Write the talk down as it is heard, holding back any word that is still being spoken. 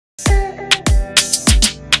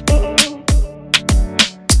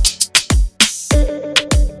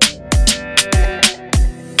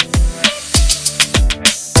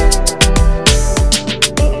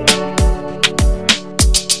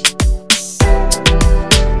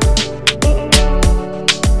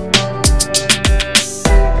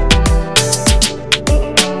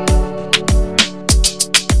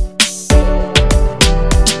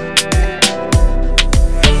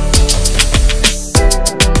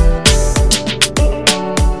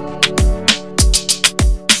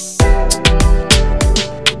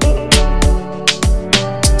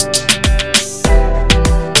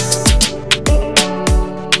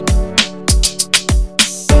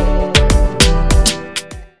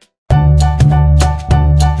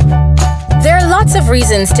lots of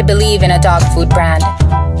reasons to believe in a dog food brand.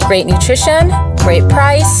 Great nutrition, great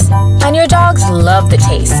price, and your dogs love the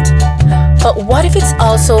taste. But what if it's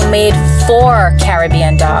also made for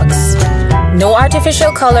Caribbean dogs? No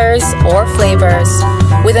artificial colors or flavors,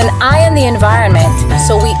 with an eye on the environment,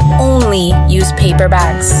 so we only use paper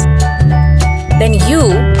bags. Then you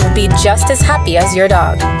will be just as happy as your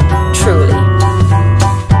dog, truly.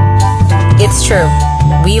 It's true,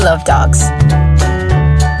 we love dogs.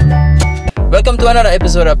 Welcome to another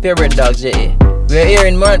episode of Purebred Dogs JA. We are here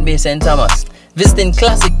in Morant Bay, St. Thomas, visiting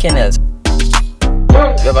classic kennels.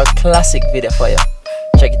 We have a classic video for you.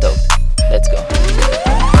 Check it out. Let's go.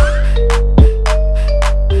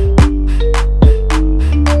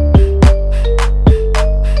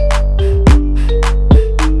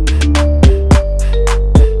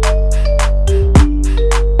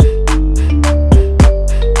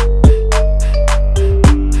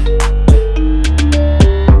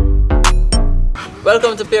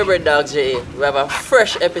 Welcome to Purebred Dogs JA. We have a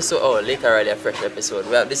fresh episode, literally a fresh episode.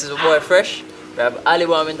 This is a boy Fresh. We have Ali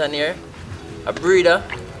Warmington here, a breeder,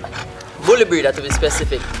 bully breeder to be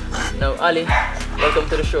specific. Now Ali, welcome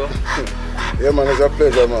to the show. Yeah man, it's a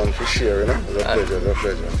pleasure man, for sure, you know? It's a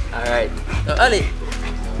pleasure. Alright. Now Ali,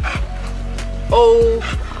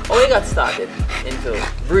 how you got started into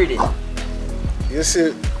breeding? You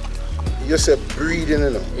say breeding,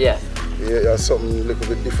 you know? Yeah. Yeah, that's something a little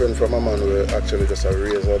bit different from a man who actually just a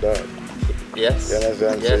razor dog. Yes. You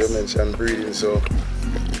understand? Yes. So you mentioned breeding, so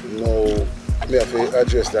no, me have to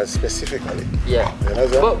address that specifically. Yeah. You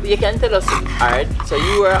understand? But you can tell us, alright, so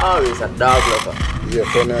you were always a dog lover? Yeah,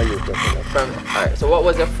 from a youth. Alright, so what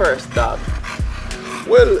was your first dog?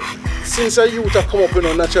 Well, since a youth have come up, you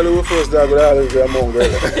know, naturally the first dog would always be a mongrel.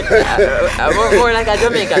 more like a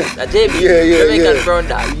Jamaican, a JB, Jamaican brown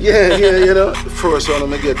dog. Yeah, you know. The first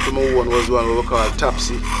one I get to my one was one we call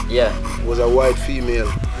Topsy. Yeah. It was a white female.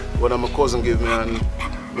 One of my cousin gave me and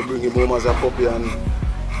I bring him home as a puppy, and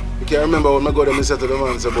I can remember when I go there and said to the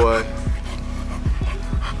man, say, boy,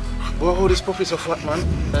 how this puppy so fat, man?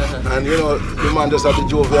 And you know, the man just had the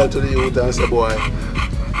jovial to the youth and say, boy,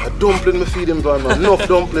 a dumpling me feed him man, enough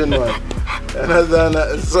dumpling man.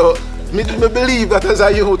 And so me believe that as a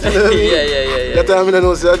youth, you know what I mean? Yeah. That time I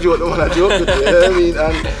don't say a joke, the man a joke with you, you know what I mean?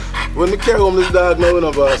 And when I carry home this dog now, you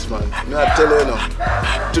know, boss man, I tell you now,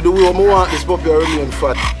 to the way I want this puppy to remain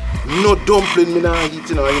fat, no dumpling me now eat,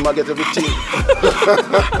 you know, and you might get everything.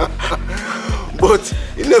 But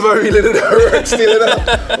it never really did work still, you know.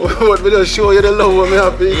 But we just show you the love when me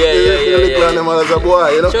happy. Yeah. As a boy,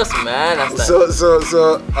 you know. Just man, that's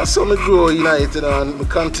so I saw me grow in it, you know, and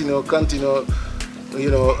continue, you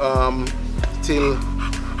know, till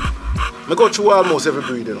I go through almost every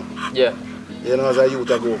breed, you know. Yeah. You know, as a youth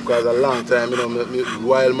ago, because a long time, you know, me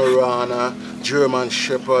Wild Marana, German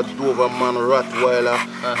Shepherd, Doberman, Rottweiler,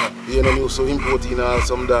 you know, me also importing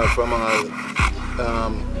some dogs from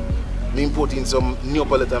me importing some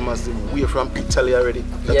Neapolitan Mastiff way from Italy already.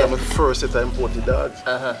 That's my first set of imported dogs.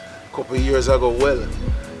 Couple of years ago, well,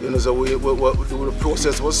 you know, so the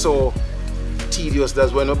process was so tedious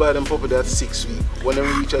that when I buy them puppy that's 6 weeks. When they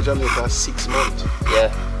reach Jamaica, 6 months.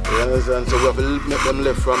 Yeah. You understand? So we have to make them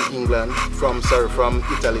left from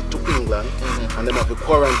Italy to England, and then have to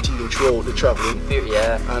quarantine throughout the traveling.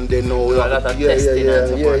 Yeah. And then now and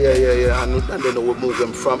then we move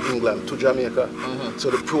them from England to Jamaica. So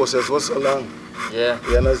the process was so long. Yeah.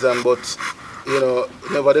 You understand? But you know,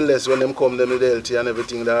 nevertheless, when them come, them with healthy and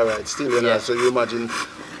everything, they're alright. Still, you know. So you imagine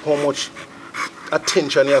how much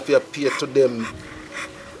attention you have to pay to them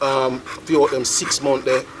throughout them 6 months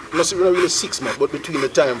there. Not really 6 months, but between the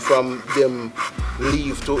time from them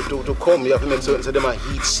leave to come, you have to make certain so them are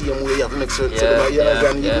heat same way. You have to make certain so them are,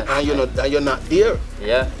 and you're not there.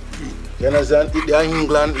 Yeah. You understand? If they are in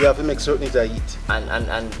England, you have to make certain it's a heat.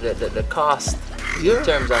 And the cost in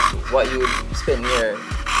terms of what you would spend here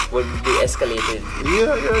would be escalated.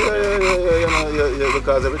 Yeah,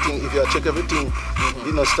 because everything, if you check everything,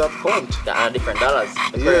 you know, stop count. There are different dollars.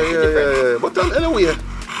 Yeah. But anyway,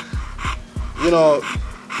 you know,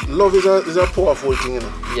 love is a powerful thing, you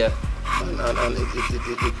know. Yeah. And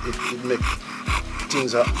it makes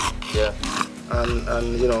things happen. Yeah.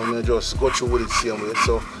 And you know, me just go through with it same way.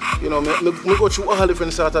 So, you know, me go through all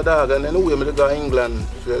different sort of dog, and then anyway, me go to England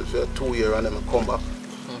for 2 years and then I come back.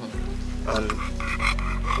 And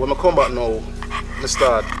when I come back now, I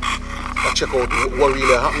start I check out what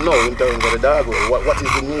really happened now in terms of the dog. What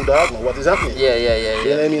is the new dog now? What is happening? Yeah. You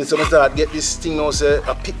know what I mean? So I start get this thing now, say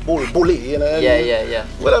a pit bull bully, you know what I mean? Yeah.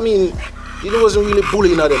 Well, I mean, it wasn't really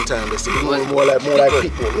bullying at them time. It was more like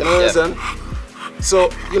pit bull, you know what I'm saying?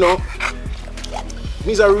 So, you know,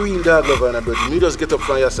 Me's a real dog lover and a dirty. Me just get up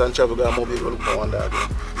from here and travel and move look for one dog.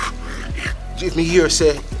 If me hear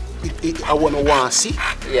say I want to see.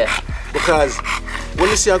 Yeah. Because when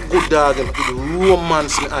you see a good dog, it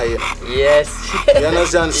romance me eye. Yes. You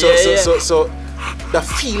understand? So so the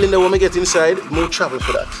feeling that when we get inside, more travel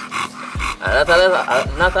for that. And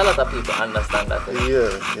not a lot of people understand that. Yeah,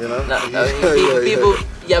 you know.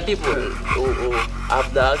 People who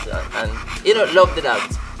have dogs and you know love the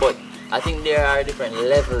dogs, but I think there are different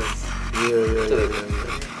levels.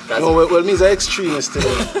 Yeah. No, well, me's an extremist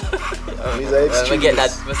today. Me's an extremist. I get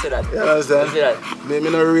that. I see that. You understand? I see that. Me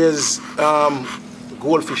no raise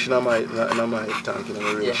goldfish in my tank, you know,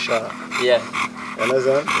 I raise shark. Yeah. You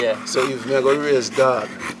understand? Yeah. So if me go raise dog,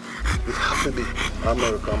 it have to be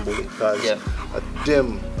American Bully because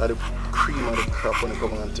them are the cream of the crop when it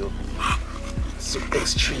comes on to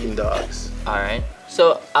extreme dogs. Alright.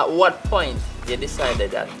 So at what point you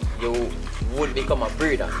decided that you would become a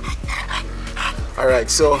breeder? Alright,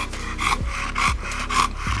 so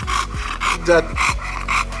that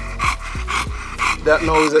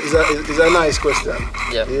now is a nice question.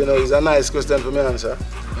 Yeah. You know, it's a nice question for me to answer.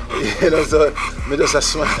 You know, so me just a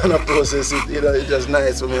smile and a process it, you know, it's just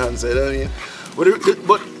nice for me to answer, you know what I mean?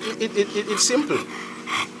 But it's simple.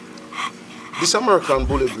 This American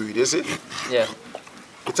Bully breed, you see? Yeah.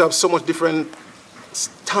 It has so much different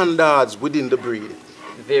standards within the breed.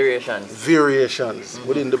 Variations.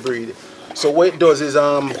 Within the breed. So what it does is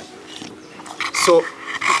so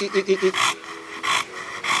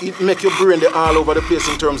it make your brain all over the place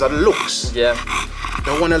in terms of looks. Yeah.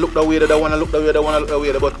 They wanna look the way, they wanna look the way, they wanna look the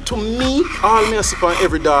way. But to me, all me see on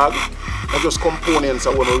every dog are just components I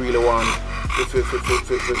wanna really want to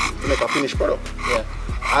make a finished product. Yeah.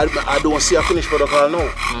 I don't see a finished product all now.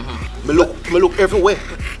 Me look everywhere.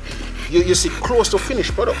 You see close to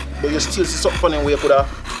finished product, but you still see something where you could have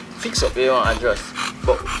fix up. You want to adjust.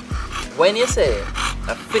 But when you say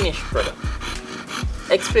a finished product,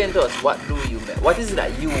 explain to us what do you mean? What is it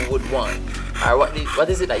that you would want? Or what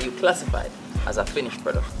is it that you classified as a finished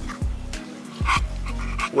product?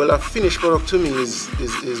 Well, a finished product to me is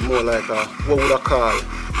more like what would I call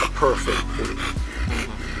a perfect bully.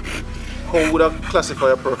 How would I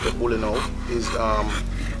classify a perfect bully now is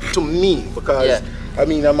to me, because I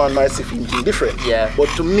mean a man might see something different. Yeah. But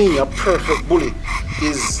to me a perfect bully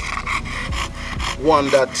is one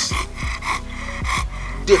that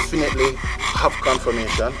definitely have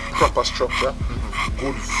conformation, proper structure,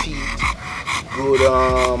 good feet, good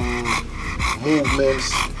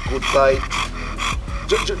movements, good bite.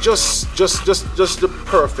 Just the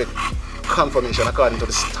perfect conformation according to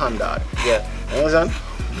the standard. Yeah. You understand?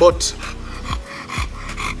 But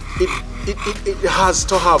it has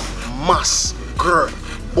to have mass, girth,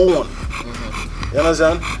 bone. You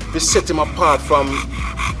understand? We set him apart from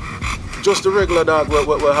just the regular dog we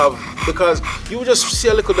have, because you just see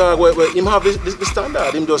a little dog where him have the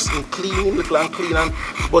standard, him just clean, him little and clean,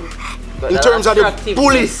 but in terms of the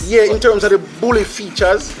bully, in terms of the bully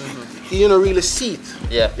features, you don't really see it.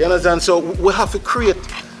 Yeah. You understand? So we have to create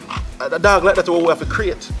a dog like that. What we have to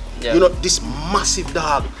create. Yeah. You know, this massive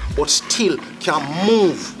dog, but still can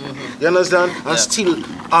move. You understand? And still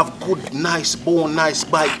have good, nice bone, nice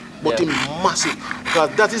bite, but him massive.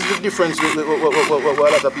 Because that is the difference with what a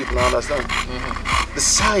lot of people don't understand. The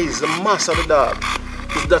size, the mass of the dog,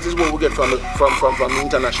 that is what we get from the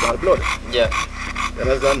international blood. Yeah. You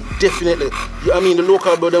understand? Definitely. I mean, the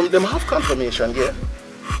local blood, them have confirmation, yeah.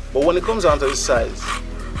 But when it comes down to the size,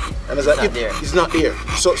 and it's not there.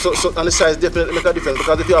 So and the size definitely make a difference,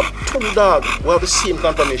 because if you have two dogs who have the same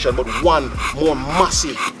conformation but one more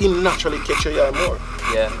massive, him naturally catch your eye more.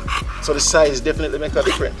 Yeah. So the size definitely make a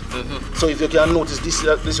difference. So if you can notice this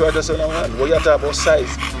right just now, when you talk about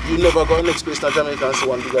size, you never go next place in Jamaica and see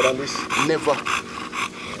one bigger than this. Never.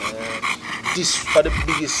 This are the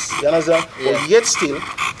biggest, you understand? Yeah. But yet still,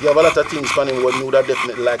 you have a lot of things for him what you would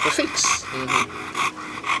definitely like to fix.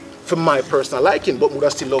 For my personal liking, but would I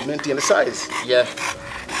still love maintain the size? Yeah.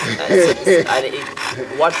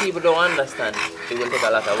 What people don't understand, it will take a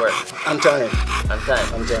lot of work. And time.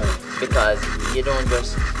 Because you don't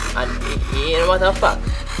just, and you know what a fact,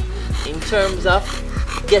 in terms of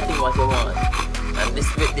getting what you want, and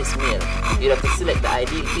this with this male, you have to select the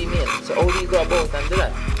ideal female. So how do you go about and do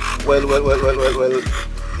that? Well,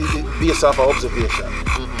 based off of observation.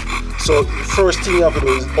 So first thing you have to do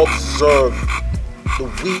is observe the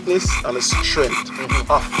weakness and the strength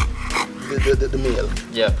of the male.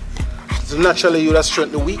 Yeah. So naturally you would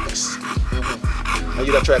strengthen the weakness. And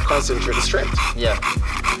you'd try to concentrate the strength. Yeah.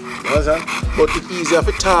 You understand? But it's easier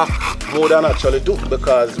to talk more than actually do,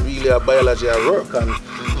 because really our biology at work, and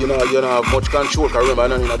you know, you don't have much control. Cause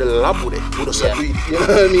remember, I'm in the lab with it. We just do it, you know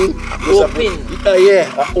what I mean? Open. Yeah,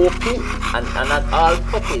 open. And not all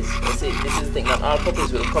puppies, you see, this is the thing, not all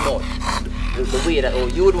puppies will come out the way that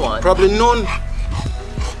you would want. Probably none.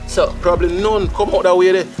 So probably none come out that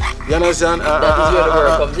way there. You understand? That is where the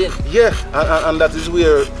work comes in. Yeah, and that is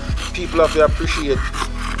where people have to appreciate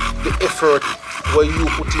the effort where you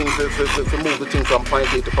put in to move the thing from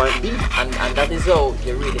point A to point B. And that is how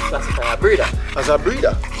you really classify a breeder. As a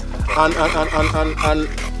breeder. And I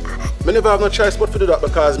never have no choice but to do that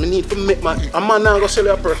because I need to make a man now go sell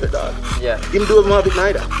you a perfect dog. Yeah. Him do even have it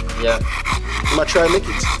neither. Yeah. He might try to make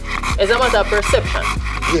it. It's a matter of perception.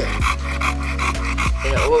 Yeah.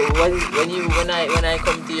 You know, when I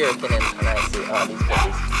come to your kennel and I see all these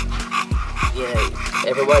puppies, yeah,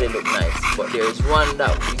 everybody look nice, but there is one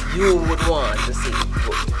that you would want to see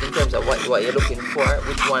in terms of what you're looking for.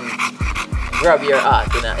 Which one grab your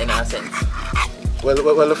heart in a sense? Well,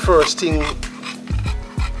 the first thing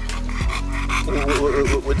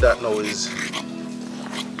with that now is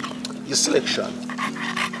your selection.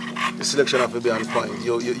 The selection have to be on point.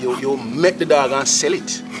 You make the dog and sell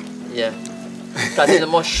it. Yeah. Because you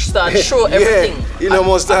must start show everything. Yeah, you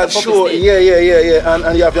must start show. Yeah.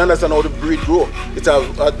 And you have to understand how the breed grow. You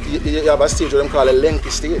have a stage where they call a lengthy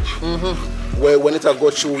stage. Where when it go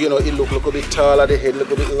through, you know, it look a little bit taller, the head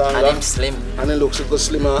look a bit longer. And him slim. And it looks a bit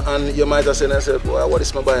slimmer. And you might have said, boy, what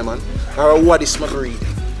is my buy, man? Or what is my breed?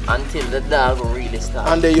 Until the dog really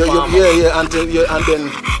starts. And then you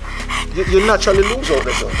naturally lose out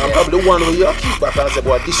there. So. And probably the one where you keep back and say,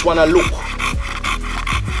 boy, this one I look.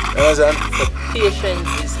 You understand? So patience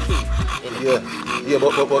is key. Yeah,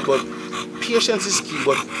 but patience is key.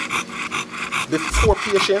 But before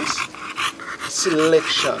patience,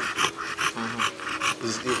 selection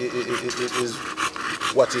is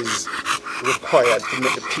what is required to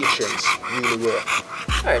make the patience really work.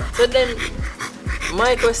 Alright, so then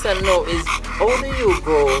my question now is, how do you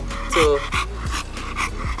go to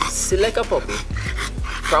select a puppy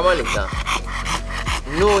from a litter,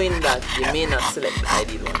 knowing that you may not select the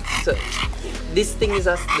ideal one? So this thing is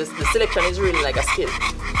the selection is really like a skill.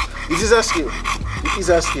 It is a skill. It is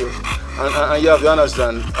a skill. And you have to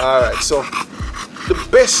understand. Alright, so the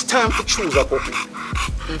best time to choose a puppy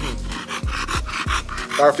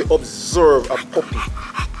or to observe a puppy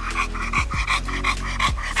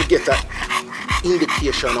to get an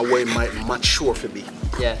indication of where it might mature to be.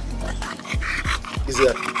 Yeah. Is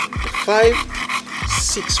a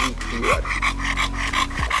 5-6 week period.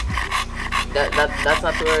 That's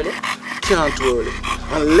not too early? Can't too early.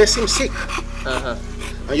 Unless he's sick.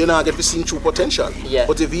 And you're not going to see him true potential. Yeah.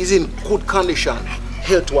 But if he's in good condition,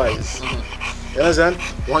 health-wise, you understand?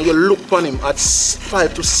 When you look upon him at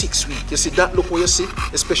 5 to 6 weeks, you see that look what you see,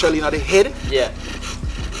 especially in the head. Yeah.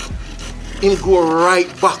 Him go right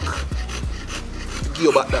back to give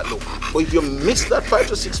you back that look. But if you miss that 5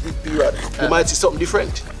 to 6 week period, you might see something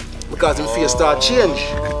different because his face start change.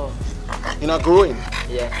 You're not growing.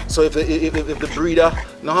 Yeah. So if the breeder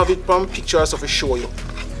not have it from pictures of a show you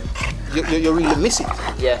really miss it.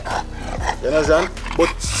 Yeah. You understand?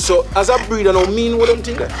 But so as a breeder now mean what I'm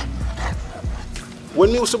thinking. When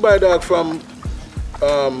we used to buy dog from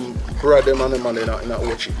Brad them and them in a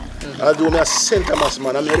Ochi, I do me a center mass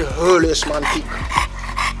man, I made the earliest man pick.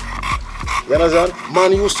 You understand?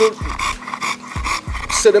 Man used to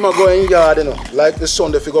say them a go in yard, you know, like the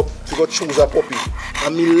Sunday if you go choose a puppy.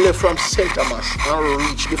 And me left from center mass and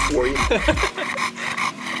reach before him.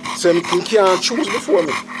 So he can't choose before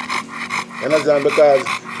me. You understand? Because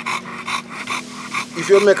if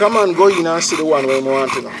you make a man go in and see the one where you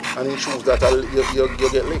want to know, and he choose that, you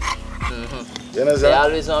get licked. You understand? They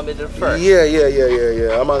always want to be the first.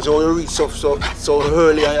 Yeah. I mean, so you reach so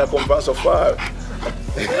early and you come back so far.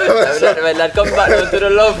 that comes back down to the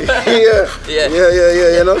love.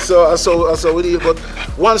 yeah. You know, so we deal. But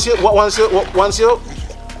once you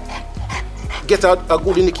get a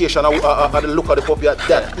good indication of the look of the puppy at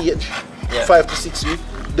that age, 5 to 6 weeks,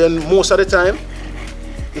 then most of the time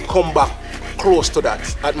it come back close to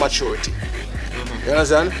that at maturity. You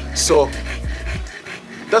understand? So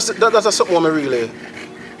that's something I really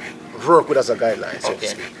work with as a guideline. So to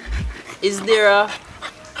speak. Is there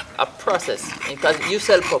a process, because you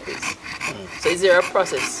sell puppies, so is there a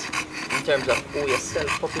process in terms of who you sell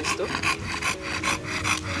puppies to?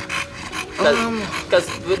 Because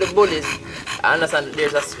with the bullies, I understand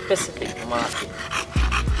there's a specific market,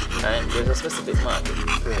 and there's a specific market,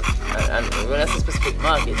 and when I say specific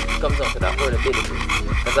market, it comes down to the affordability,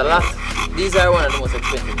 because these are one of the most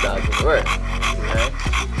expensive dogs in the world, right?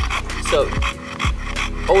 So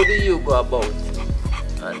how do you go about,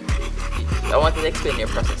 and I want to explain your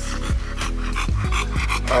process.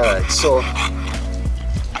 Alright, so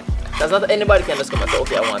That's not anybody can just come and say,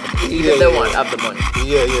 okay, I want it. Even they want, have the money.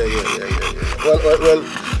 Yeah. Well,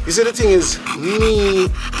 you see, the thing is, me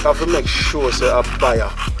have to make sure say a buyer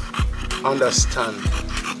understand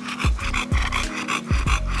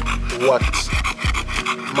what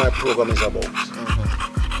my program is about.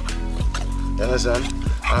 You understand?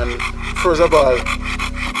 And first of all,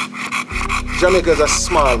 Jamaica is a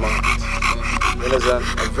small market. You understand?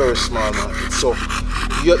 A very small market. So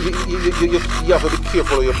you have to be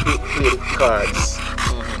careful of your play the cards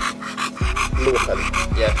locally.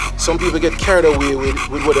 Yeah. Some people get carried away with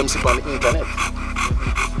what them see on the internet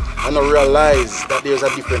and not realize that there's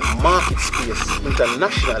a different market space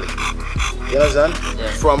internationally. You understand?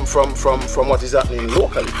 Yeah. From what is happening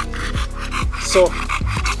locally. So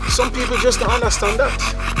some people just don't understand that.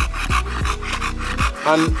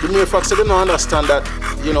 And the mere fact that they don't understand that,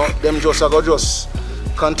 you know, them just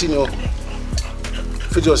continue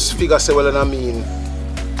to just figure say, well, I mean,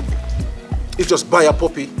 it's just buy a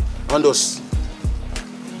puppy and just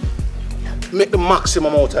make the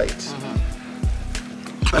maximum out of it.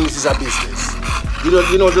 And this is a business.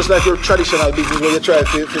 You know, just like your traditional business where you try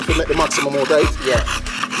to make the maximum out of it. Yeah.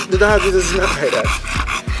 The dog business is not like that.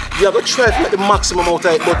 You have to try to make the maximum out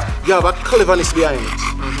of it, but you have a cleverness behind it.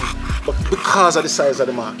 But because of the size of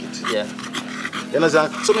the market. Yeah. You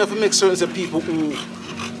understand? So you have to make certain that people who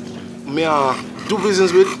may do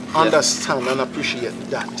business with understand and appreciate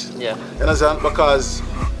that. Yeah. You understand? Because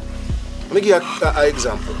let me give you an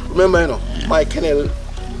example. Remember, you know, my kennel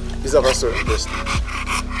is of a certain prestige.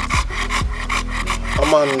 A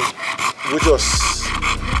man we just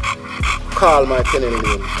call my kennel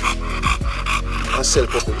name and sell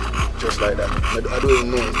puppy just like that. I don't even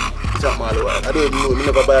know him. It's not my while. I don't even know him. I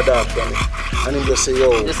never buy a dog from him. And him just say,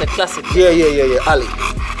 yo. Just a classic. Yeah, Ali.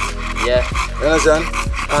 Yeah. You understand?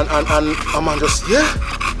 And a man just, yeah.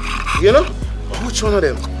 You know? Which one of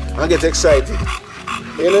them? And get excited.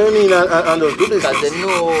 You know what I mean? And just do this. Because they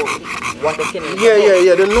know what the kennel is about.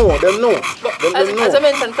 Yeah, they know. But they know. as I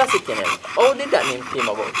mentioned, classic kennel, how did that name came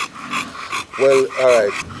about? Well,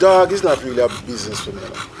 alright. Dog is not really a business for me.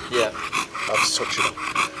 Yeah. As such, you know.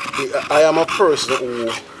 I am a person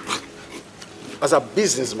who, as a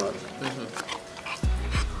businessman,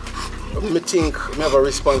 I think I have a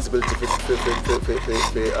responsibility for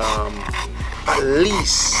at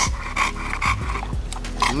least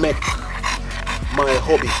make my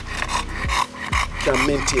hobby can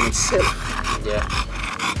maintain itself. Yeah.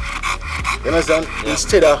 You understand? Yeah.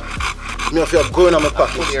 Instead of me if you're going on my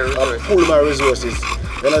pocket, I pull my resources.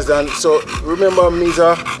 You understand? So remember me is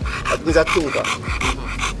a thinker.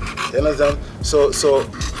 You understand? So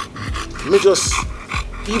me just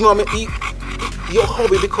even your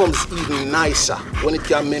hobby becomes even nicer when it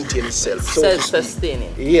can maintain itself.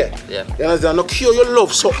 Self-sustaining. Yeah. Yeah. You understand? Now, you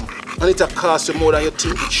love something and it costs you more than you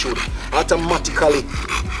think it should. Automatically,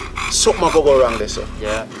 something will go wrong there, so.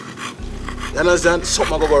 Yeah. You understand?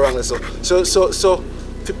 Something will go wrong there, so. So,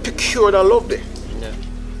 to procure that love there, Yeah.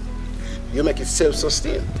 you make it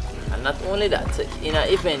self-sustained. And not only that, you know,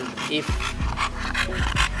 even if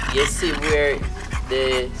you see where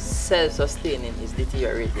the self-sustaining is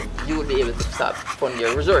deteriorating, you will be able to start fund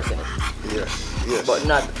your resource in it. Yes. But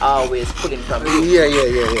not always pulling from you.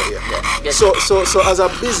 Yeah. So as a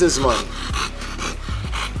businessman,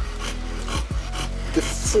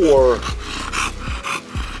 before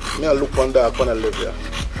me I look on that when I live here,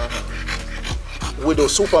 with the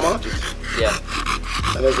supermarket. Yeah.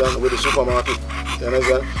 You understand? With the supermarket. You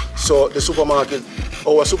understand? So the supermarket,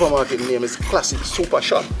 our supermarket name is Classic Super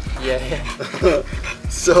Shop. Yeah.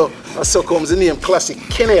 So comes the name Classic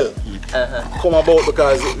Kennel. Come about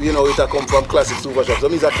because you know it come from Classic Super Shop. So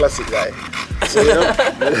he's a classic guy. So you know,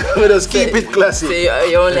 we just keep it classic. So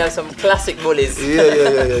you only have some classic bullies.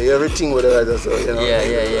 Yeah. Everything with it, so you know.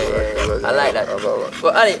 Yeah. I like that.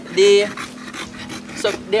 But Ali,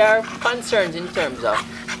 so there are concerns in terms of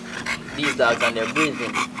these dogs and their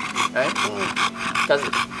breathing, right? Because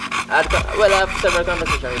I have several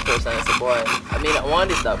conversations with person and I say, boy, I mean I want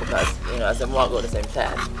this dog because you know as them walk at the same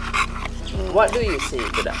time. What do you say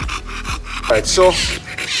to that? Right, so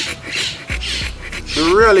the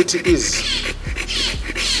reality is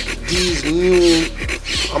these new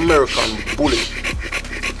American Bully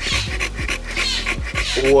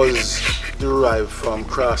was derived from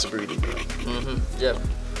crossbreeding. Yeah.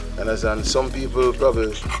 And some people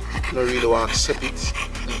probably don't really want to accept it.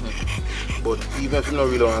 But even if you don't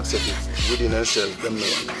really want to accept it, within themselves, them know.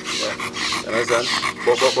 Yeah. Understand?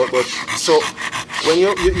 But so when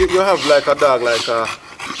you have like a dog like a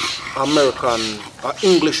American,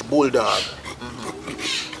 English bulldog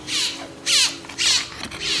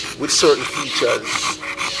with certain features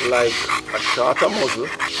like a shorter muzzle,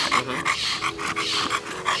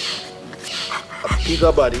 a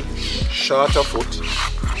bigger body, shorter foot.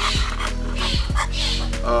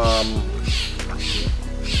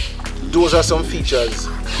 Those are some features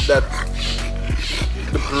that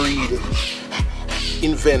the breed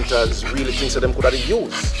inventors really think that them could have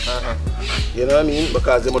used. You know what I mean?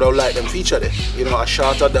 Because they would have liked them feature there. You know, a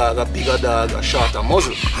shorter dog, a bigger dog, a shorter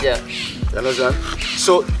muzzle. Yeah. You understand?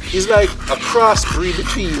 So it's like a crossbreed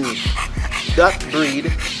between that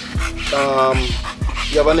breed.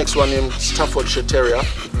 You have a next one named Staffordshire Terrier.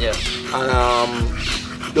 Yeah. And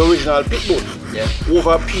the original pit bull. Yeah.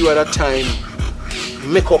 Over a period of time,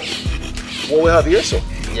 make up what we have here. So.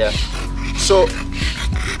 Yeah. So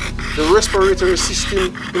the respiratory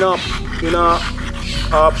system in a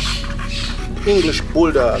English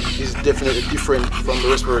bulldog is definitely different from the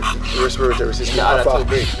respiratory system the other two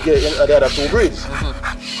breeds. Yeah, the other two breeds.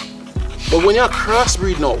 But when you're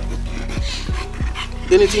crossbreed now,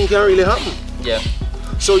 anything can really happen. Yeah.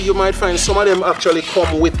 So you might find some of them actually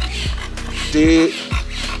come with the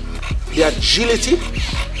agility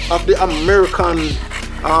of the American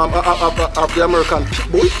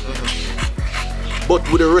pit bull,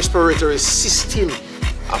 but with the respiratory system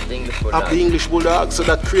Of the English bulldog. of the English bulldog, so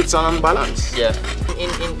that creates an unbalance. Yeah. In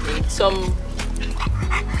some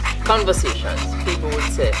conversations, people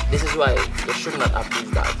would say, this is why you should not have these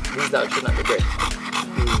dogs. These dogs should not be bred.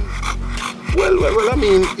 Well, I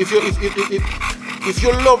mean, if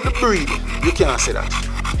you love the breed, you can't say that.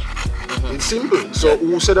 It's simple. So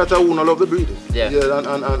who said that I wouldn't love the breed? Yeah.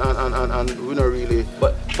 And we don't really.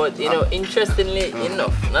 But you know, interestingly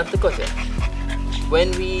enough, not to cut you,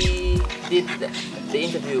 when we did the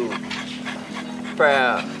interview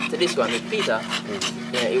prior to this one with Peter,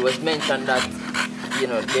 you know, it was mentioned that, you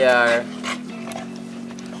know, they are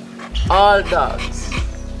all dog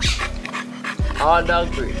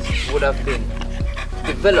breeds would have been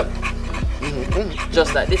developed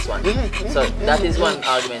just like this one. So that is one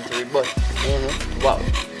argument to rebut what,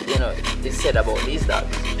 you know, is said about these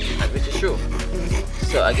dogs, and which is true.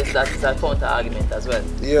 So I guess that is a counter argument as well.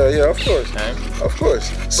 Yeah, of course. Right? Of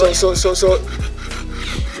course. So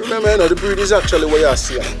remember, you know, the breed is actually what you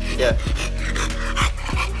see. Yeah.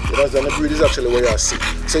 You understand? The breed is actually what you see.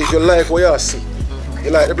 So if you like what you see, you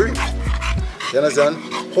like the breed. You understand?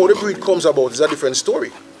 How the breed comes about is a different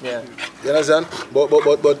story. Yeah. You understand? But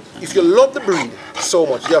if you love the breed so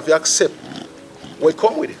much, you have to accept what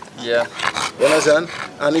comes with it. Yeah. You understand?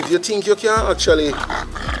 And if you think you can actually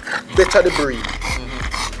better the breed,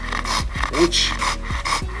 which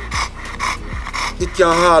it can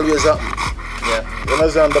always happen. Yeah. You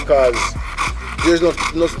understand? Because there's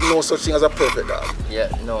no such thing as a perfect dog. Yeah.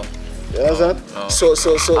 No. You understand? No. So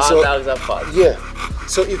All dogs are faults. yeah.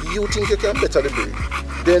 So if you think you can better the breed,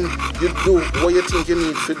 then you do what you think you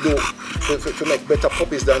need to do to make better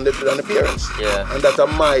puppies than the parents. Yeah. And that are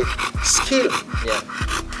my skill. Yeah.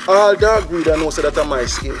 All dog breeder knows that are my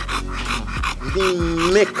skill.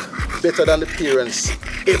 Me make better than the parents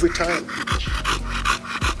every time.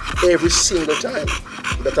 Every single time.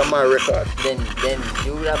 That are my record. Then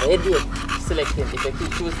you will have a headache selecting. If you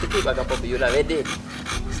choose to keep like a puppy, you'll have a headache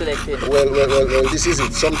selecting. Well, this is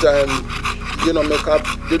it. Sometimes, you know, make up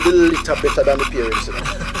the litter better than the parents. You know?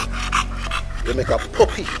 You make a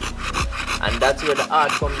puppy. And that's where the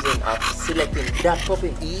art comes in of selecting that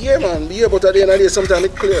puppy. Yeah, man. Yeah, but at the end of the day, sometimes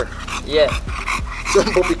it's clear. Yeah.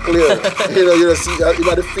 Some puppy clear. you see, you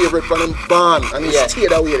are the favorite from them born, and you stay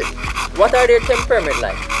that way. What are their temperament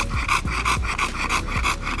like?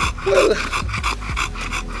 Well,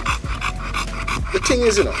 the thing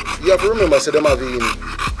is, you know, you have to remember, so them having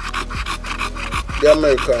the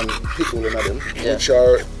American people in them, which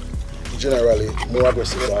are generally more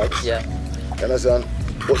aggressive dogs. Yeah. You understand?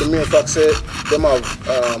 But the main fact say them have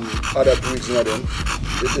other breeds in them.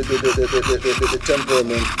 The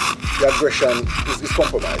temperament, the aggression is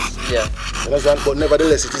compromised. Yeah. You understand? But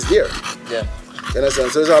nevertheless, it is there. Yeah. You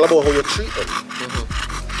understand? So it's all about how you treat them.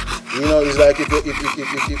 You know, it's like if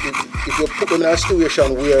you put them in a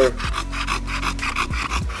situation where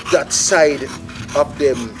that side of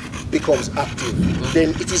them becomes active, then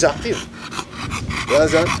it is active. You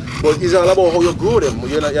understand? But it's all about how you grow them.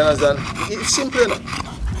 You understand? It's simple enough.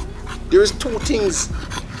 There is two things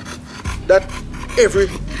that every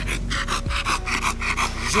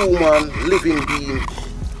human living being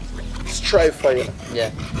strive for.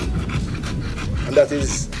 Yeah. And that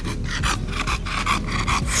is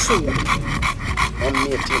food and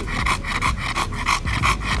mating.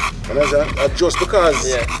 You understand? Just because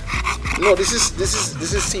no, this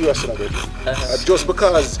is serious, you know, just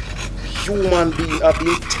because human beings have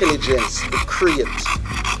the intelligence to create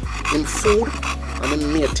in food and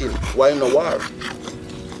them mating while in a war.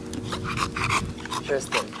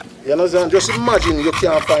 Interesting. You understand? Just imagine you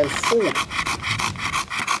can't find food.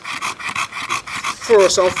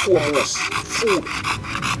 First and foremost, food.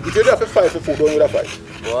 If you don't have to fight for food, don't you have to fight?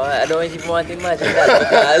 Boy, I don't even want to imagine that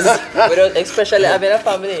because without especially having a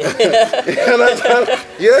family. You understand?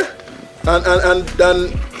 Yeah? And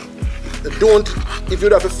don't, if you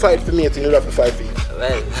don't have to fight for mating, you don't have to fight for it.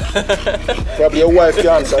 Well. Probably your wife can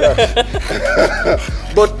answer that.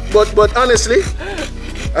 but honestly,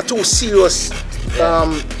 are two serious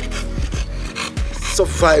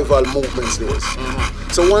survival movements those.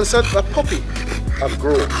 So once a puppy have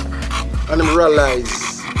grown and them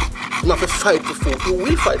realize you have to fight for food, you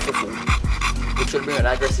will fight for food. Which will bring an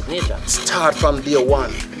aggressive nature. Start from day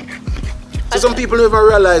one. So some people never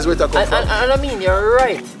realize where to come from. And I mean, you're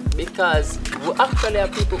right, because we actually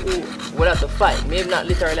have people who will have to fight. Maybe not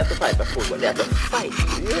literally have to fight for food, but they have to fight.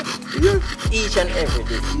 Yeah. Each and every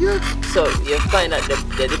day. Yeah. So you find that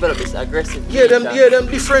they develop this aggressive nature. Them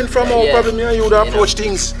different from how probably me and you would approach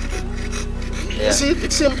things. Yeah. You see,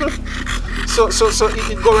 it's simple. So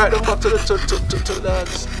it go right down back to the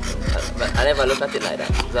dogs. I never look at it like that.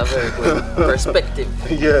 It's a very good perspective.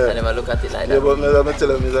 Yeah. I never look at it like that. Yeah, but me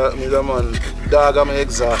tell him, me a man, dog am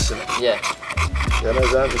exhausting. Yeah. You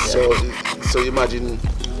understand? Yeah. So imagine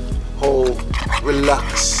how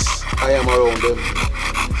relaxed I am around them.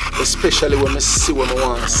 Especially when I see what I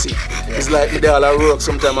want to see. Yeah. It's like me there all I work,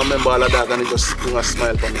 sometimes I remember all the dog and it just bring a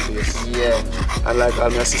smile on my face. Yeah. And like all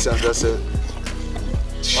my assistants just say,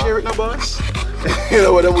 share it now, boss. You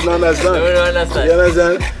know what I wouldn't understand. I wouldn't understand. You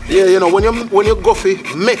understand? Yeah, you know, when you go for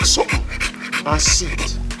make something and see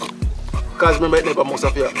it. Because remember it never must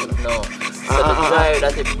have happened. No. So the drive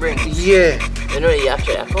that it brings. Yeah. You know, you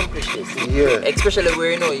actually accomplish this. Yeah. Especially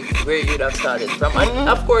where where you'd have started from. And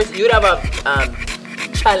of course you'd have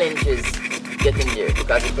challenges getting there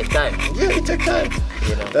because it takes time. Yeah, it takes time.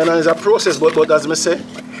 You know. And it's a process, but as I say,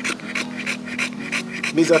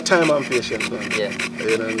 means a time and patience, man. Yeah.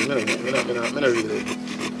 You know, I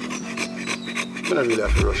don't really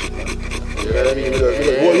have to rush it, man. You know what I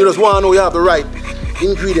mean? You just want to know you have the right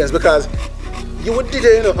ingredients because you would do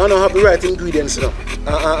it, and not have the right ingredients, and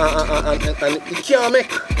it can't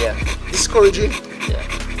make discouraging. Yeah.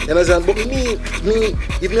 You understand? But me,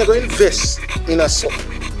 if me go invest in a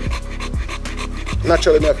something,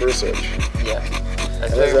 naturally me have to research. Yeah.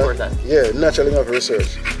 That's very important. Yeah, naturally me have to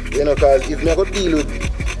research. You know, because if me go deal with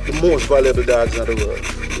the most valuable dogs in the world,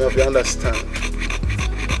 me have to understand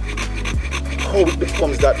how it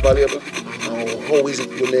becomes that valuable and how is it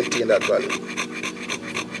you maintain that value.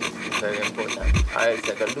 Very important. Alright, it's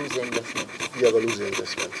like a losing investment. You're going to lose your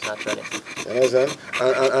investment. Naturally. You understand?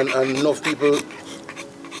 And enough people,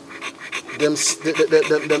 them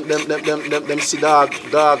see dog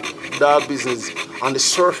business on the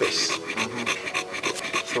surface.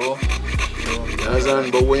 True. You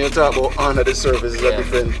understand? But when you talk about under the surface, it's a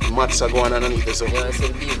different maths are going on underneath it. So. You want to see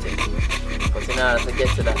the beauty. But in order to get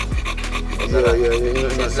to that,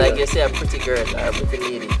 it's like you say a pretty girl or a pretty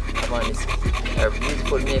lady, I'm honest, or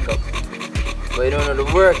beautiful makeup. But you don't know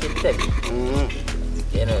the work it takes.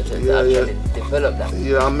 You know, to actually develop that.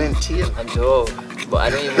 Yeah, I maintain. And so, but I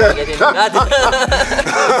don't even want to get into that.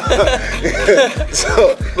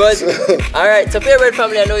 Alright, so Purebred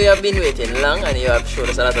family, I know you have been waiting long and you have showed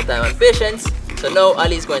us a lot of time and patience. So now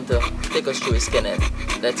Ali is going to take us through his kennel.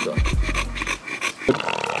 Let's go.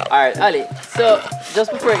 Alright, Ali, so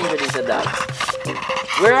just before I introduce the dogs,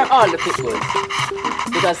 where are all the pit bulls?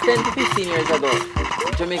 Because 10 to 15 years ago,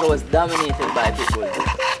 Jamaica was dominated by pit bulls.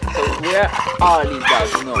 So where are all these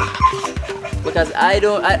dogs now? Because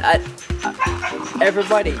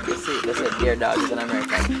everybody, you see, they said their dog is an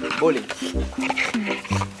American bully.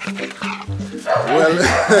 Well,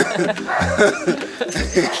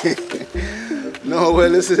 no,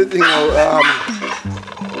 well, this is the thing.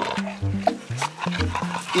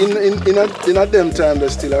 In a them time,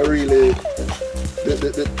 there's still a really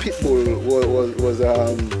the pit bull was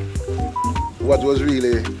what was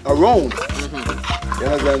really around. You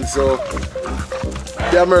understand? So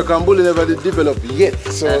the American bully never did develop yet.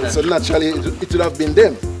 So naturally it would have been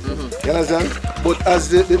them. You understand? But as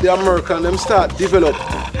the American them start develop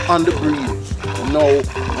on the breed now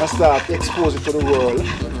and start expose it to the world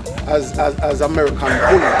as American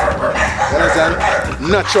bully. You understand?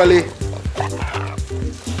 Naturally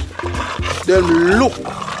them look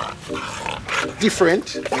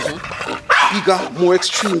different, bigger, more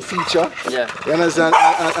extreme feature. Yeah. You understand?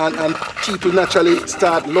 And people naturally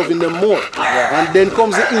start loving them more. Yeah. And then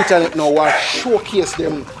comes the internet now where showcase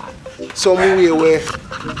them some way where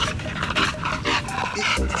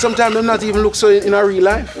sometimes they not even look so in a real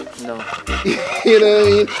life. No. You know what I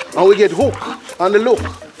mean? And we get hooked on the look.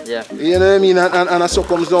 Yeah. You know what I mean? And so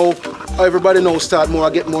comes now, everybody now start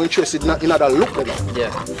get more interested in that look. You know?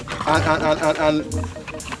 Yeah. And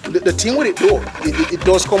the thing with it though, it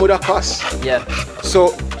does come with a cost. Yeah.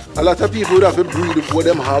 So a lot of people would have to breed what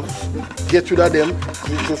them have, get rid of them,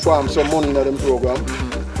 to farm some money in them program,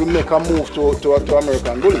 to make a move to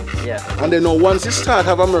American Bully. Yeah. And then now once you start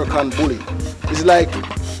have American Bully, it's like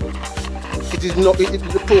it is not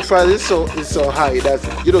the profile is so high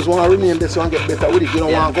that you just want to remain there so and get better with it. You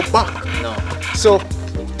don't want to go back. No. So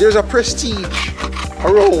there's a prestige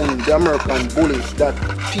around the American Bully that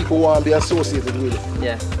people want to be associated with.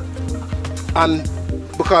 Yeah. And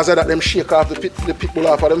because of that, them shake off the pit bull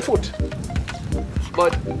off of them foot.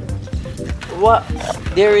 But what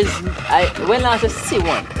there is, when I just see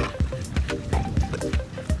one.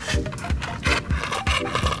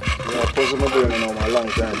 Yeah, puzzle my brain now a long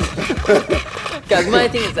time. Because my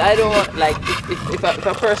thing is, I don't want, like, if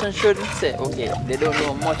a person shouldn't say, okay, they don't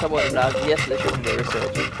know much about the dog, yes, they shouldn't do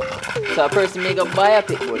research. So a person may go buy a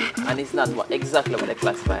pit bull, and it's not exactly what they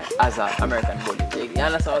classify as an American Bully. You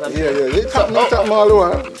understand what I'm saying? Yeah. It's happening all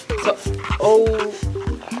over. So,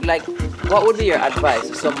 like, what would be your advice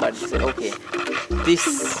to somebody to say, okay, this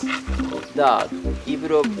dog, even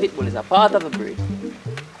though pit bull is a part of the breed,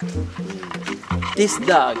 this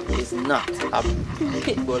dog is not a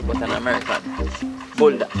pit bull but an American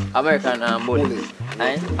bulldog, American bully.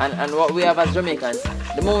 And what we have as Jamaicans,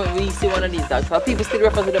 the moment we see one of these dogs, people still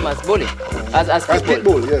refer to them as bully, as pit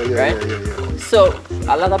bull, right? Yeah. So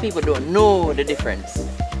a lot of people don't know the difference.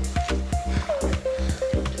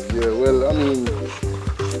 Yeah, well, I mean,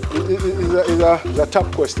 it's a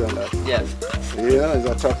tough question that. Yeah. Yeah, it's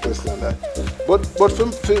a tough question that. But for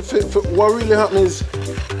what really happens is,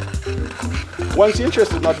 once you're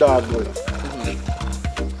interested in a dog,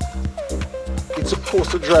 it's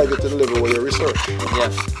supposed to drive you to the level where you research. Yeah.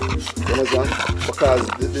 You understand? Because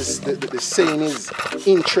the saying is,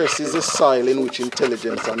 interest is the soil in which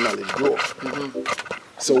intelligence and knowledge grow.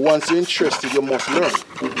 So once you're interested, you must learn.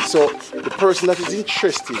 So the person that is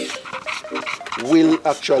interested will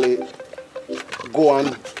actually go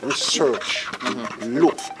and research,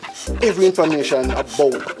 look. Every information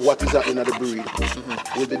about what is happening at the breed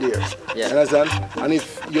will be there. Yeah. You understand? And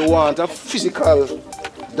if you want a physical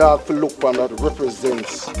dog to look on that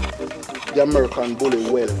represents the American Bully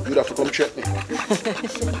well, you'd have to come check me.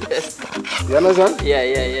 Yes. You understand?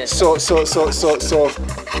 Yeah. So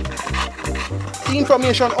the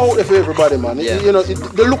information out there for everybody, man. Yeah. You know,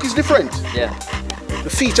 the look is different. Yeah.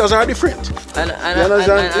 The features are different. And you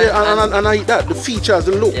understand? And I eat that. The features,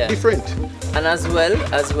 the look, different. And as well,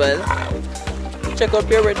 check out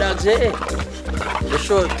Pure Red Dogs JA. The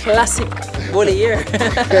show classic bully here.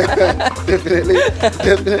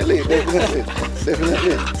 Definitely.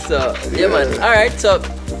 So, yeah man. Alright, so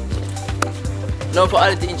now for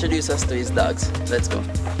Ali to introduce us to his dogs. Let's go.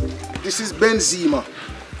 This is Benzema.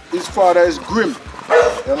 His father is Grim.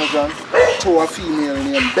 You understand? To a female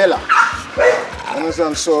named Bella. You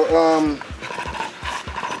understand? So,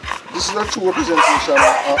 this is a true representation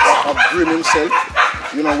of Grim himself,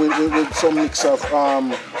 you know, with some mix of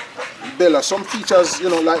Bella. Some features, you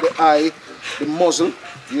know, like the eye, the muzzle,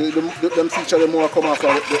 them features they more come after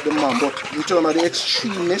the man. But in terms of the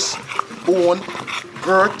extremeness, bone,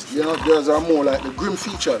 girth, you know, those are more like the Grim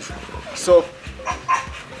features. So,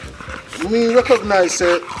 we recognize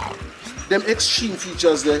them extreme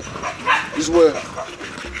features there is where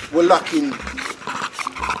we're lacking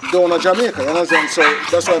down in Jamaica, you understand? So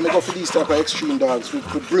that's why I go for these type of extreme dogs. We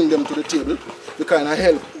could bring them to the table to kind of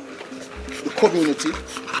help the community,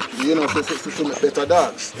 you know, to make better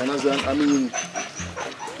dogs. You understand? I mean,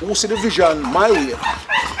 who see the vision my way,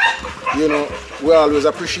 you know, we always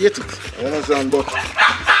appreciate it. You understand? But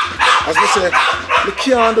as we say, we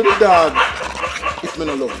can't do the dog if we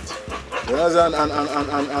don't love it. You understand?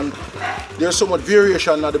 And there's so much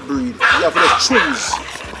variation in the breed. You have to just choose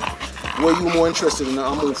where you're more interested in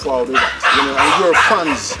and move forward with that. You know, and your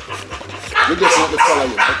fans will definitely follow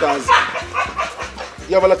you because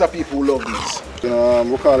you have a lot of people who love these. You know,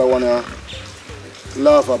 we call that one a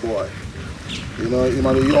lava boy. You know, him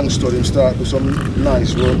and the youngster, him start with some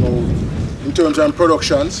nice work now. In terms of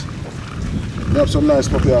productions, we have some nice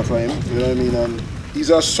puppy for him, you know what I mean? And he's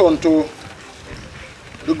a son to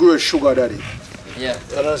the great Sugar Daddy. Yeah.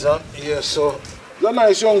 You understand? Yeah, so he's a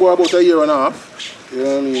nice young boy, about a year and a half. You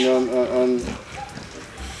know what I mean? And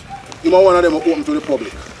he's one of them open to the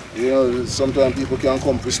public. You know, sometimes people can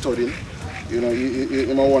come for studying. You know, he's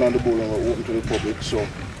one of the bull open to the public. So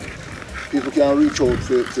people can reach out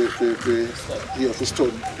for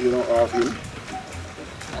study, you know, of him.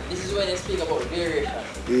 This is when you speak about variation.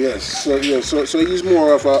 Yes, so yeah, so he's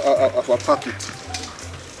more of a pocket.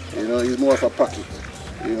 You know, he's more of a pocket.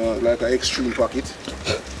 You know, like an extreme pocket.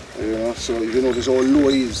 You know, so you notice how low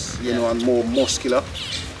he is, you know, and more muscular.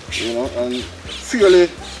 You know, and fairly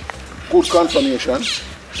good conformation.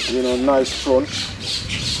 You know, nice front.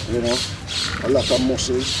 You know, a lot of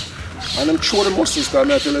muscles. And them show the muscles, because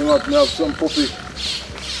I tell you what, I have some puppy.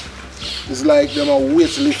 It's like them a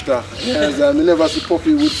weightlifter. You understand? I never see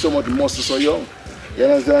puppy with so much muscle so young. You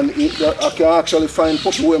understand? I can actually find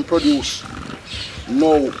puppy who produce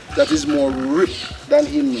now that is more ripped than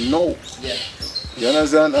him now. Yeah. You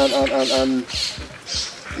understand? And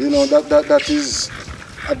you know that is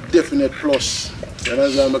a definite plus. You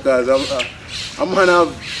understand? Because I'm kind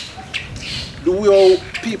of the way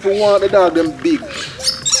how people want the dog them big.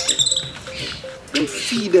 Them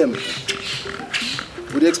feed them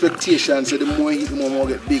with the expectation, so the more he eat, the more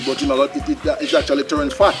get big, but it actually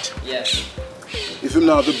turns fat. Yes. If you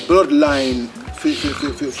have the bloodline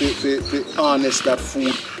to harness that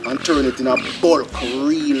food and turn it in a bulk,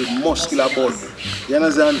 real muscular bulk, you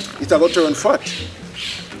understand? It's going to turn fat.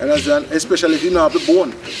 You understand? Especially if you don't have the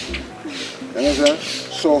bone. You understand?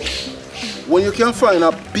 So when you can find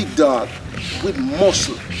a big dog with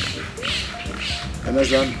muscle, you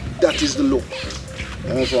understand? That is the look. You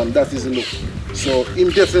understand? That is the look. So him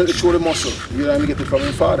definitely show the muscle. You know, I get it from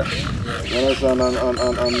his father. You understand? And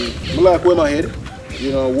I like where my head,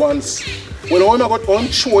 you know, once when I got on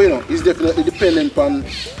show, you know, it's definitely dependent on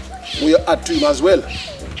what you add to him as well.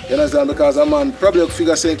 You understand? Because a man probably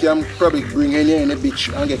figure saying can probably bring any in the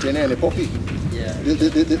bitch and get any puppy. Yeah.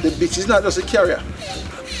 The bitch is not just a carrier.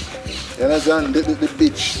 You understand? The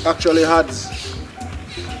bitch actually adds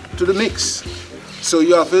to the mix. So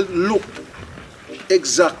you have to look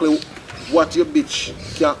exactly what your bitch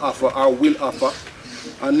can offer or will offer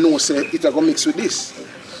and know say it a go mix with this.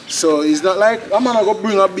 So it's not like a man go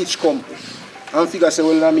bring a bitch come and figure say,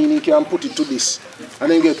 well, I mean, he can put it to this and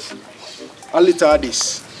then get a little of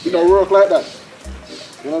this. It don't work like that.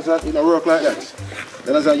 You understand? It don't work like that.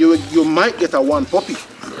 You understand? You might get a one puppy.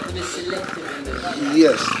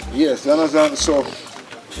 Yes, you understand? So,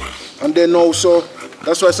 and then also,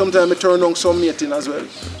 that's why sometimes I turn on some mating as well.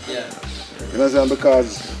 Yeah. You understand?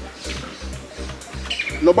 Because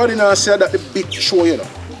nobody now said that the big show, you know.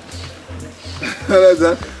 You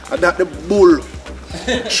understand? And that the bull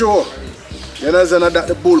show. You understand? And that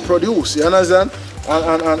the bull produce. You understand?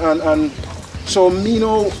 And so me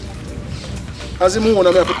know, as a man,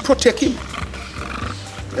 I have to protect him.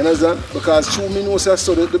 You understand? Because through me know say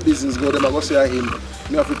so the business go, them I go say him.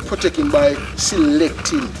 I have to protect him by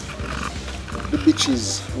selecting the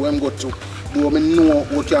bitches where I'm going to. Do I know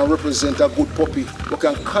what can represent a good puppy, what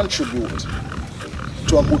can contribute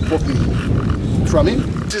to a good puppy from him.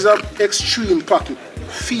 It is an extreme pocket,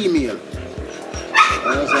 female.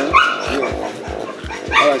 Understand?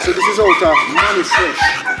 Yeah. Alright, so this is out of Money Fresh.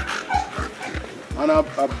 And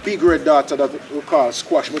a big red daughter that we call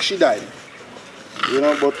Squash, but she died. You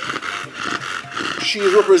know, but she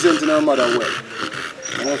is representing her mother well.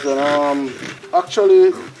 Understand?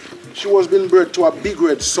 Actually, she was being bred to a big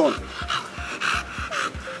red son.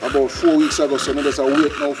 About 4 weeks ago, so now there's a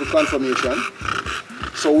wait now for confirmation.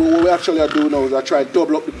 So what we actually are doing now is I try to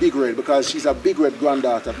double up the big red because she's a big red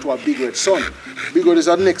granddaughter to a big red son. Big red is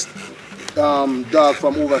our next dog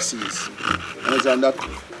from overseas. And that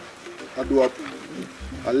I do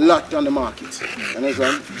a lot on the market. And it's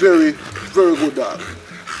a very, very good dog.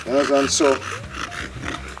 And so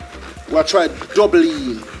we'll try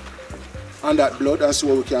doubling on that blood and see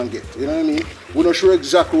what we can get. You know what I mean? We're not sure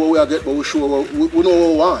exactly what we are get, but we're sure we know what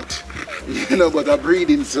we want. You know, but a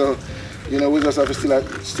breeding, so you know, we just have to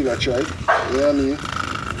still try. You know what I mean?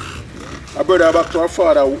 I brought her back to her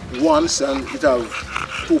father once and it have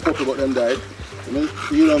 2 puppies, but them died.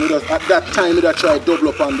 You know, at that time we tried double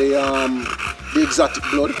up on the exotic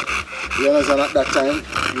blood. You understand, at that time,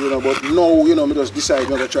 you know, but now, you know, we just decided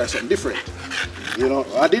to try something different. You know,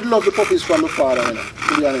 I did love the puppies from the father, you know,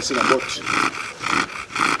 to be honest, you know, but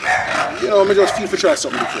you know, I just feel to try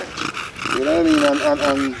something different. You know what I mean?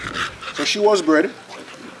 And so she was bred.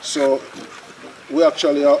 So we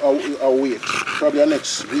actually are wait. Probably the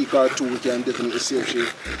next week or 2 we can definitely see if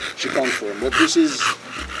she confirm. But this is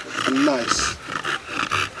a nice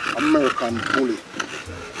American bully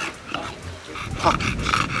package.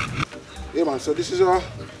 Yeah man, so this is one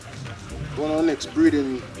of our next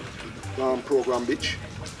breeding program bitch.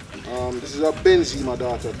 This is a Benzema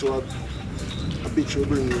daughter to a bitch we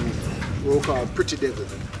bring in, what we call Pretty Devil.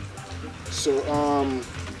 So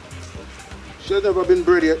she has never been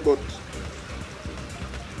bred yet, but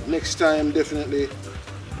next time definitely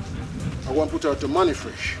I want to put her to Money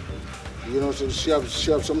Fresh. You know, so she have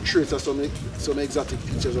some traits of some exotic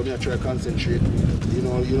features on me I try to concentrate. You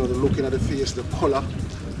know, the looking at the face, the color,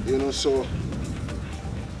 you know, so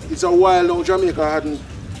it's a while now Jamaica hadn't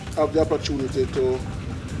have the opportunity to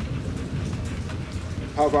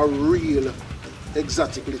have a real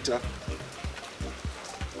exotic litter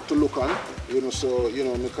to look on, you know, so, you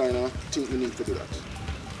know, I kind of think we need to do that.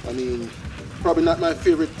 I mean, probably not my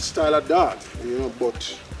favorite style of dog, you know,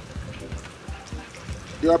 but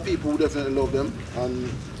there are people who definitely love them, and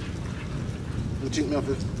we think we have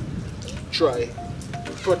to try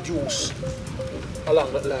to produce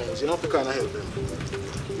along that lines, you know, to kind of help them.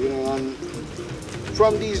 You know, and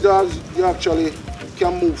from these dogs, you actually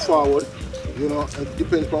can move forward, you know, it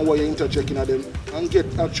depends on what you're interchecking at them, and get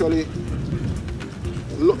actually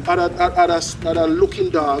other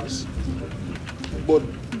looking dogs, but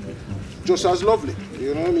just as lovely,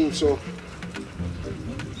 you know what I mean? So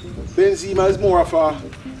Benzema is more of a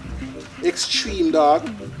extreme dog,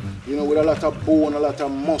 you know, with a lot of bone, a lot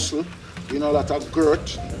of muscle, you know, a lot of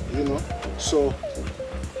girth, you know. So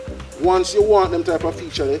once you want them type of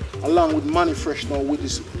feature, along with Manny Fresh now with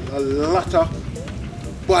this a lot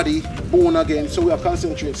of body, bone again, so we are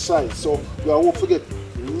concentrate size. So we are hope to get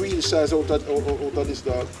real size out of this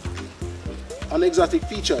dog. And exotic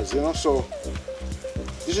features, you know, so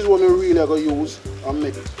this is what we really are going to use and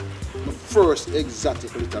make the first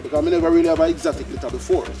exotic litter, because I never really have an exotic litter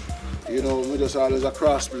before. You know, we just always a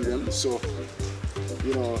crossbreed them, so,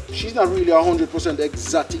 you know, she's not really 100%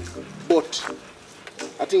 exotic, but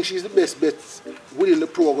I think she's the best bet within the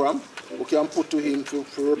program we can put to him to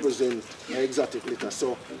represent an exotic litter.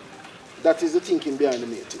 So that is the thinking behind the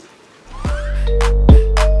mating.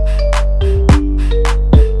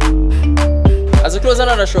 As we close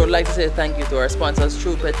another show, I'd like to say thank you to our sponsors,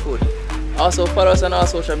 True Pet Food. Also follow us on our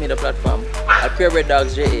social media platform at Purebred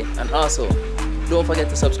Dogs JA, and also don't forget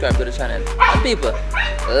to subscribe to the channel. And people,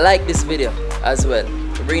 like this video as well.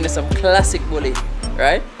 We're bringing us some classic bully,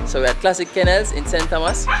 right? So we had classic kennels in St.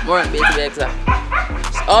 Thomas, Morant Bay to be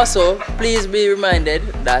exact. Also, please be reminded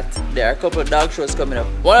that there are a couple of dog shows coming up.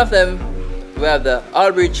 One of them, we have the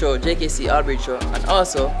All Breed Show, JKC All Breed Show, and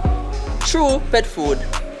also True Pet Food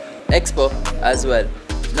Expo as well.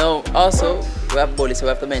 Now also we have Bullies, so we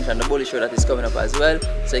have to mention the Bully show that is coming up as well,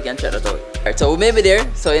 so you can check that out. Alright, so we may be there,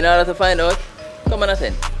 so in order to find out, come and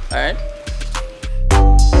attend. Alright.